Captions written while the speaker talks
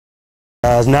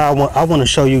Guys, now I want to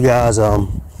show you guys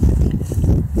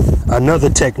another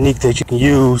technique that you can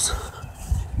use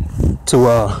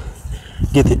to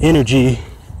get the energy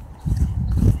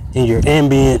in your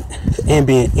ambient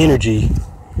energy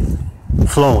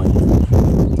flowing,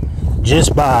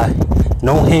 just by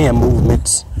no hand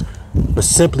movements, but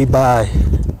simply by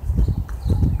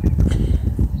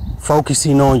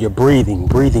focusing on your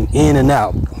breathing in and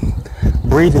out,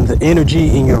 breathing the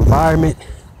energy in your environment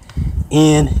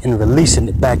in and releasing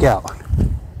it back out.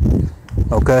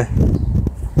 Okay,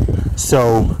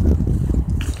 so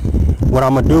what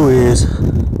I'm gonna do is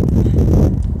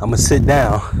I'm gonna sit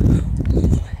down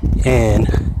and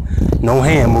no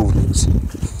hand movements.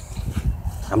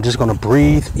 I'm just gonna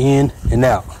breathe in and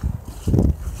out,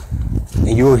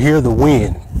 and you'll hear the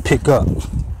wind pick up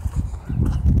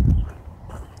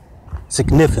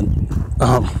significantly,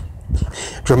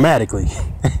 dramatically.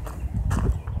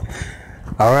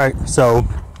 All right, so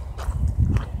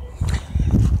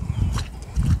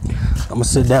I'm gonna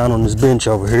sit down on this bench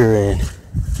over here and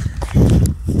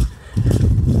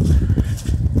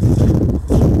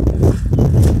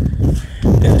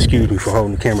excuse me for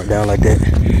holding the camera down like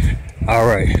that. All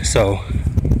right, so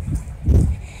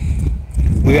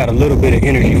we got a little bit of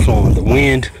energy flowing. The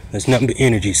wind, there's nothing but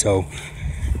energy, so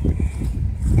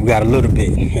we got a little bit,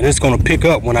 and it's gonna pick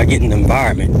up when I get in the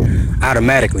environment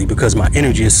automatically because my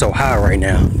energy is so high right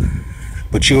now.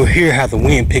 But you'll hear how the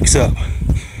wind picks up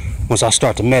once I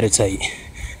start to meditate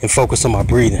and focus on my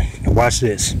breathing. Now watch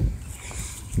this.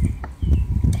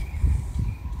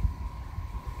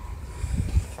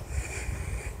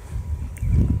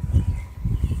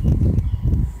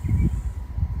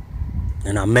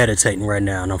 And I'm meditating right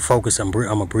now, and I'm focused. I'm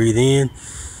gonna breathe in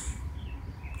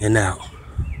and out.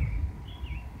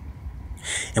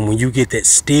 And when you get that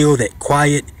still, that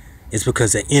quiet, it's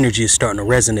because that energy is starting to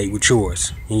resonate with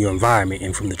yours in your environment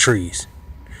and from the trees.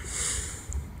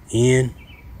 In,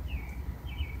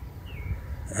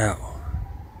 out.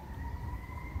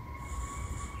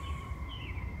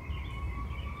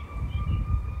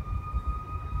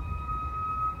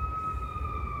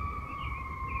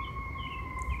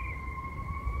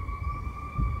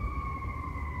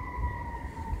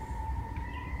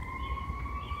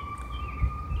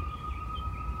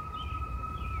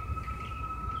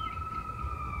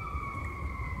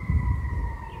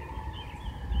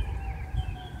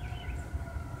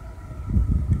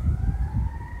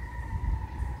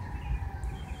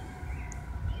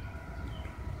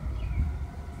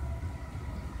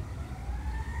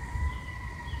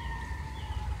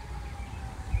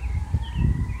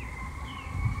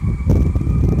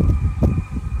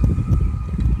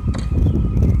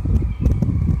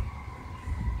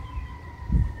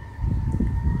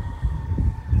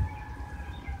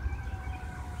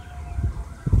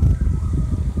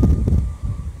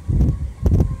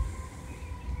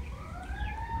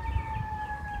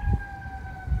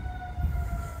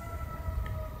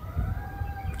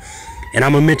 And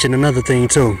I'm gonna mention another thing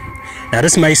too. Now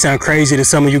this may sound crazy to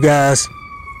some of you guys,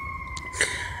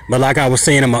 but like I was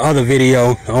saying in my other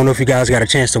video, I don't know if you guys got a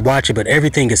chance to watch it, but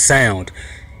everything is sound.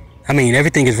 I mean,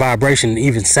 everything is vibration,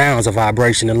 even sounds of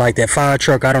vibration. And like that fire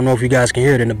truck, I don't know if you guys can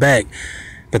hear it in the back,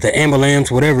 but the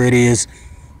ambulance, whatever it is,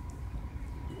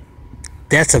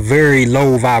 that's a very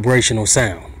low vibrational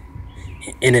sound,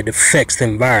 and it affects the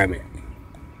environment.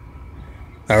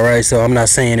 All right, so I'm not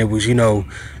saying it was,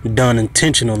 done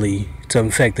intentionally to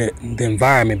affect the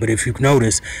environment, but if you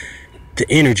notice the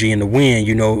energy and the wind,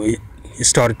 it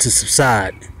started to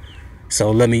subside.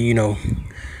 So let me,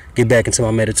 get back into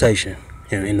my meditation,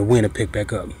 and the wind will pick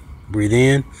back up. Breathe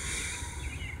in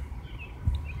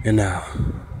and out.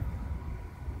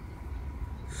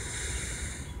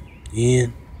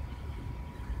 In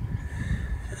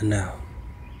and out.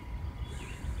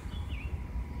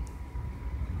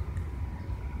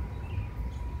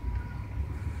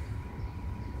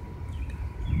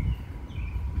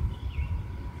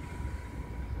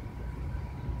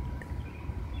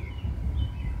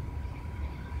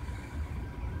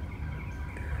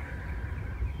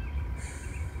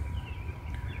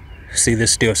 See,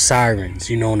 there's still sirens,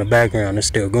 in the background. It's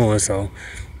still going, so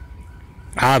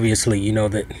obviously,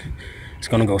 that it's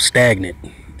gonna go stagnant.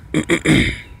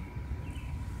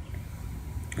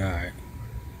 All right.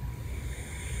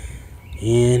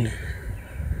 In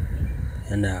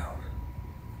and out.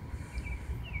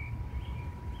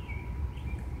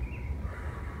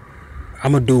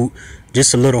 I'm gonna do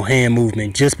just a little hand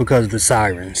movement just because of the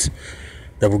sirens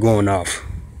that were going off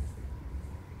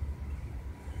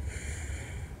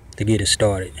to get it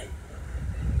started.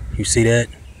 You see that?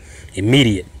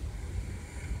 Immediate.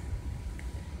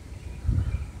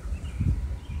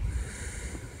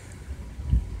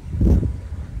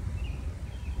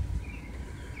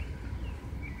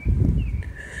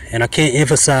 and I can't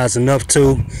emphasize enough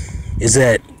too, is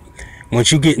that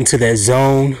once you get into that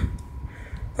zone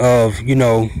of, you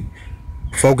know,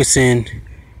 focusing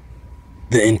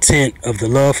the intent of the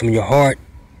love from your heart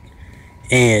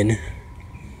and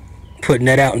putting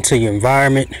that out into your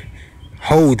environment,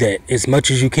 hold that as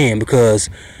much as you can, because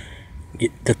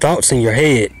the thoughts in your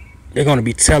head, they're going to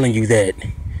be telling you that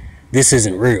this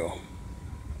isn't real.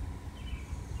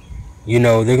 You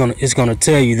know, it's going to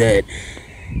tell you that,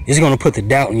 it's going to put the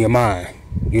doubt in your mind,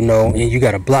 you know, and you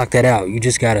got to block that out. You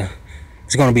just got to,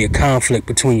 it's going to be a conflict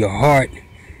between your heart,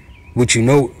 what you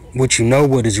know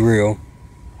what is real,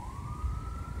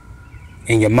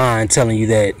 and your mind telling you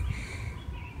that,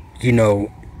 you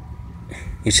know,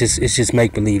 it's just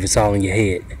make believe. It's all in your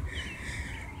head.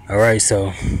 All right, so,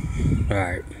 all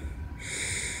right.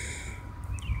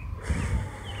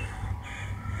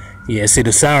 Yeah, see,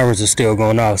 the sirens are still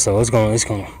going off, so it's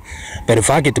gonna. But if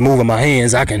I get to moving my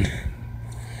hands, I can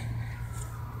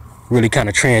really kind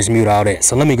of transmute all that.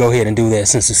 So let me go ahead and do that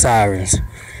since the sirens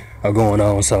are going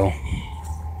on. So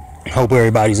hope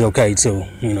everybody's okay too,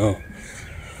 you know.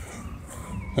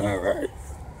 All right.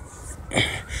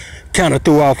 Kind of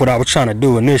threw off what I was trying to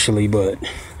do initially, but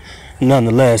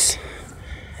nonetheless,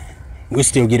 we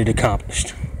still get it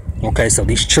accomplished. Okay, so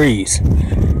these trees.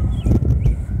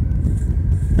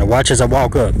 Now watch as I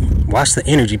walk up. Watch the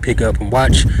energy pick up and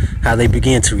watch how they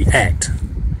begin to react.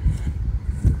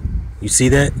 You see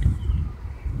that?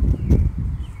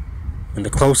 And the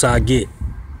closer I get,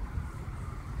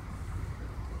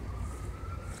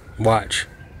 watch.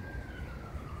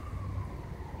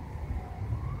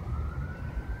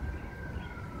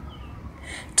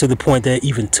 To the point that it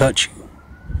even touch you.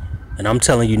 And I'm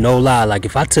telling you no lie, like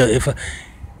if I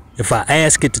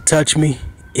ask it to touch me,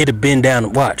 it'll bend down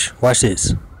and watch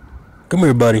this. Come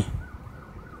here, buddy.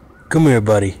 Come here,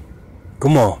 buddy.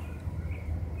 Come on.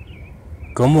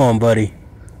 Come on, buddy.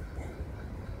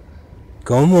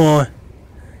 Come on.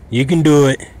 You can do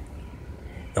it.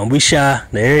 Don't be shy.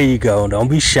 There you go. Don't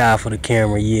be shy for the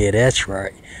camera. Yeah, that's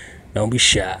right. Don't be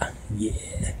shy.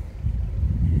 Yeah.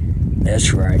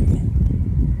 That's right.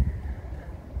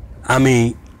 I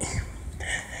mean,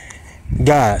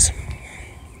 guys,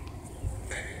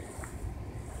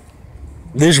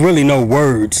 there's really no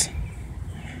words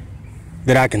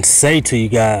that I can say to you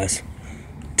guys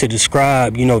to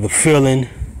describe, you know, the feeling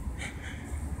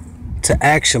to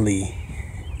actually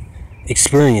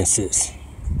experience this.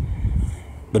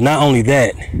 But not only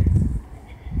that,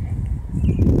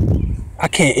 I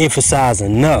can't emphasize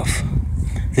enough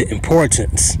the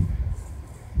importance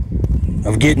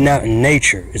of getting out in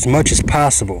nature as much as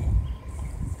possible.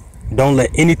 Don't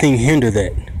let anything hinder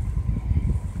that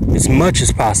as much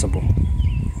as possible.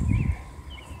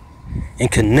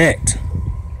 And connect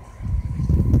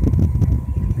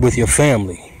with your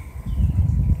family.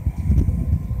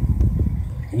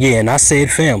 Yeah, and I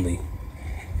said family.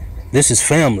 This is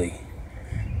family.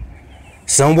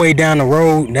 Some way down the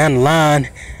road, down the line,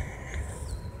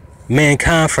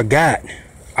 mankind forgot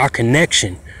our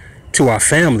connection to our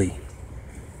family.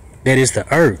 That is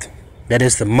the earth. That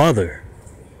is the mother.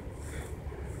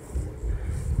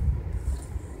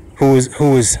 Who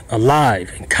is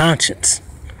alive and conscious.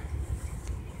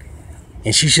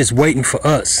 And she's just waiting for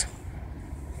us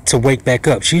to wake back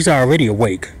up. She's already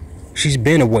awake. She's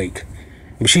been awake.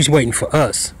 But she's waiting for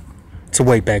us to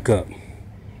wake back up.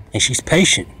 And she's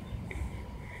patient.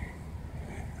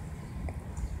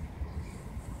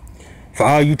 For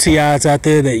all you TIs out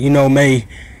there that, you know, may,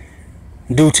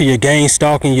 due to your gang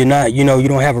stalking, you're not, you know, you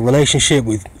don't have a relationship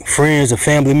with friends or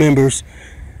family members,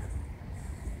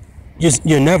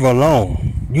 you're never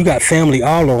alone. You got family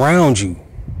all around you.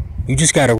 You just got to